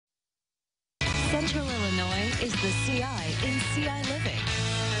Central Illinois is the CI in CI Living.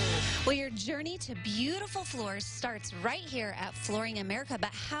 Well, your journey to beautiful floors starts right here at Flooring America. But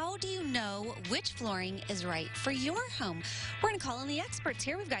how do you know which flooring is right for your home? We're going to call in the experts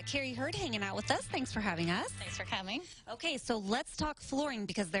here. We've got Carrie Hurd hanging out with us. Thanks for having us. Thanks for coming. Okay, so let's talk flooring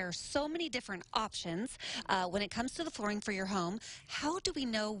because there are so many different options when it comes to the flooring for your home. How do we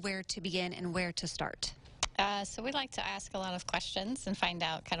know where to begin and where to start? So we like to ask a lot of questions and find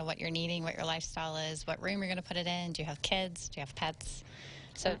out kind of what you're needing, what your lifestyle is, what room you're going to put it in. Do you have kids? Do you have pets?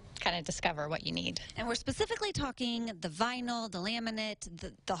 So kind of discover what you need. And we're specifically talking the vinyl, the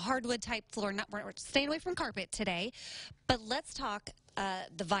laminate, the hardwood type floor. We're staying away from carpet today, but let's talk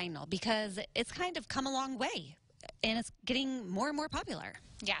the vinyl because it's kind of come a long way and it's getting more and more popular.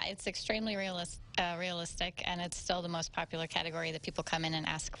 Yeah, it's extremely realistic, and it's still the most popular category that people come in and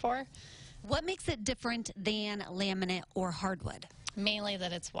ask for. What makes it different than laminate or hardwood? Mainly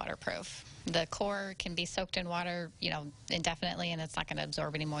that it's waterproof. The core can be soaked in water, indefinitely, and it's not going to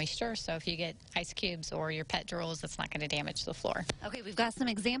absorb any moisture. So if you get ice cubes or your pet drools, it's not going to damage the floor. Okay, we've got some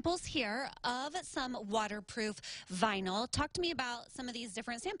examples here of some waterproof vinyl. Talk to me about some of these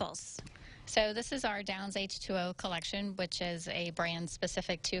different samples. So this is our Downs H2O collection, which is a brand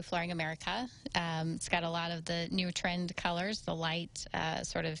specific to Flooring America. It's got a lot of the new trend colors, the light,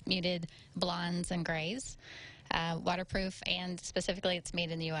 sort of muted blondes and grays. Waterproof, and specifically it's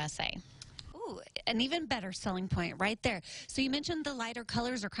made in the USA. Ooh, an even better selling point right there. So you mentioned the lighter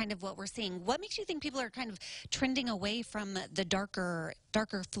colors are kind of what we're seeing. What makes you think people are kind of trending away from the darker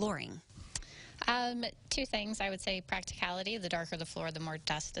flooring? Two things. I would say practicality. The darker the floor, the more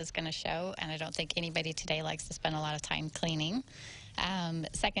dust is going to show, and I don't think anybody today likes to spend a lot of time cleaning.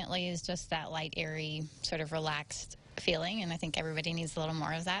 Secondly is just that light, airy, sort of relaxed feeling, and I think everybody needs a little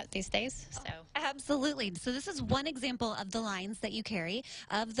more of that these days. So absolutely. So this is one example of the lines that you carry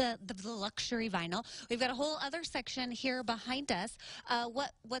of the luxury vinyl. We've got a whole other section here behind us.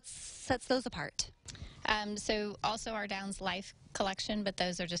 What sets those apart? So also our Downs Life collection, but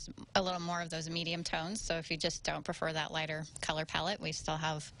those are just a little more of those medium tones. So if you just don't prefer that lighter color palette, we still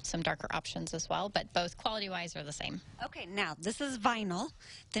have some darker options as well, but both quality-wise are the same. Okay, now this is vinyl.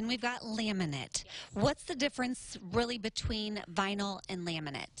 Then we've got laminate. What's the difference really between vinyl and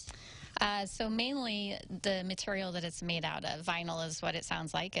laminate? So mainly the material that it's made out of. Vinyl is what it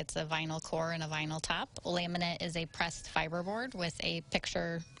sounds like. It's a vinyl core and a vinyl top. Laminate is a pressed fiberboard with a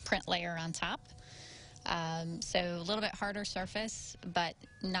picture print layer on top. So a little bit harder surface, but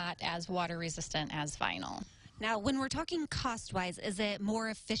not as water resistant as vinyl. Now, when we're talking cost-wise, is it more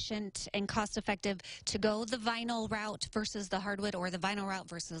efficient and cost-effective to go the vinyl route versus the hardwood, or the vinyl route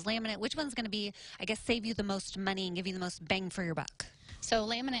versus laminate? Which one's going to be, I guess, save you the most money and give you the most bang for your buck? So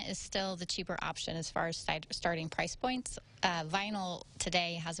laminate is still the cheaper option as far as starting price points. Vinyl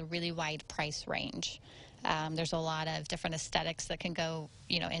today has a really wide price range. There's a lot of different aesthetics that can go,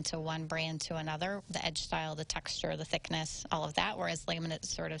 into one brand to another. The edge style, the texture, the thickness, all of that, whereas laminate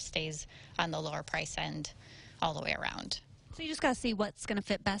sort of stays on the lower price end all the way around. So you just got to see what's going to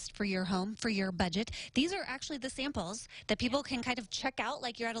fit best for your home, for your budget. These are actually the samples that people can kind of check out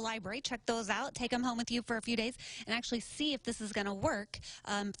like you're at a library. Check those out, take them home with you for a few days, and actually see if this is going to work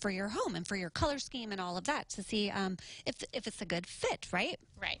for your home and for your color scheme and all of that to see if it's a good fit, right?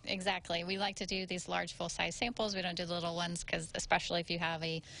 Right, exactly. We like to do these large full-size samples. We don't do the little ones because especially if you have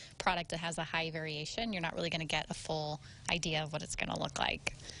a product that has a high variation, you're not really going to get a full idea of what it's going to look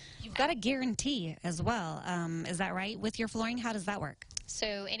like. You've got a guarantee as well. Is that right? With your flooring, how does that work?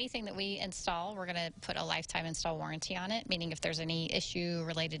 So anything that we install, we're going to put a lifetime install warranty on it, meaning if there's any issue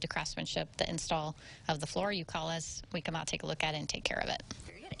related to craftsmanship, the install of the floor, you call us, we come out, take a look at it, and take care of it.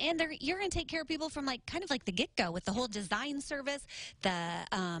 And you're going to take care of people from kind of the get-go with the whole design service, the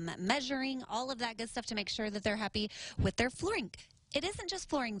measuring, all of that good stuff to make sure that they're happy with their flooring. It isn't just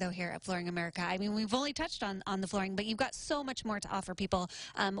flooring, though, here at Flooring America. I mean, we've only touched on the flooring, but you've got so much more to offer people.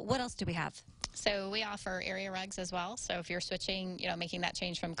 What else do we have? So we offer area rugs as well. So if you're switching, making that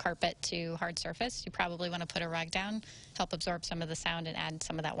change from carpet to hard surface, you probably want to put a rug down, help absorb some of the sound and add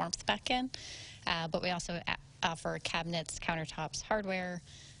some of that warmth back in. But we also offer cabinets, countertops, hardware,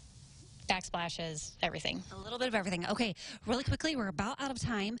 backsplashes, everything. A little bit of everything. Okay, really quickly, we're about out of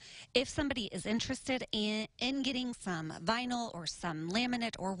time. If somebody is interested in getting some vinyl or some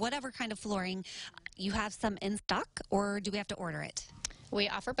laminate or whatever kind of flooring, you have some in stock, or do we have to order it? We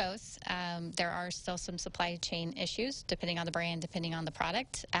offer both. There are still some supply chain issues depending on the brand, depending on the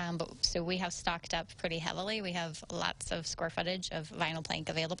product. So we have stocked up pretty heavily. We have lots of square footage of vinyl plank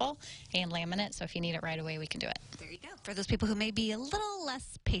available and laminate. So if you need it right away, we can do it. There you go. For those people who may be a little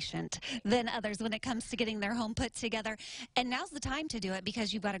less patient than others when it comes to getting their home put together. And now's the time to do it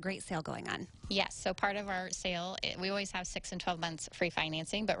because you've got a great sale going on. Yes. So part of our sale, we always have 6 and 12 months free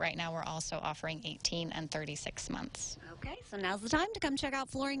financing, but right now we're also offering 18 and 36 months. Okay, so now's the time to come check out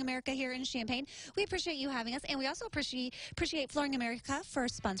Flooring America here in Champaign. We appreciate you having us, and we also appreciate Flooring America for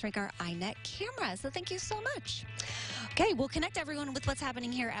sponsoring our iNet camera. So thank you so much. Okay, we'll connect everyone with what's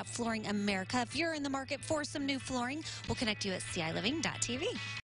happening here at Flooring America. If you're in the market for some new flooring, we'll connect you at CILiving.tv.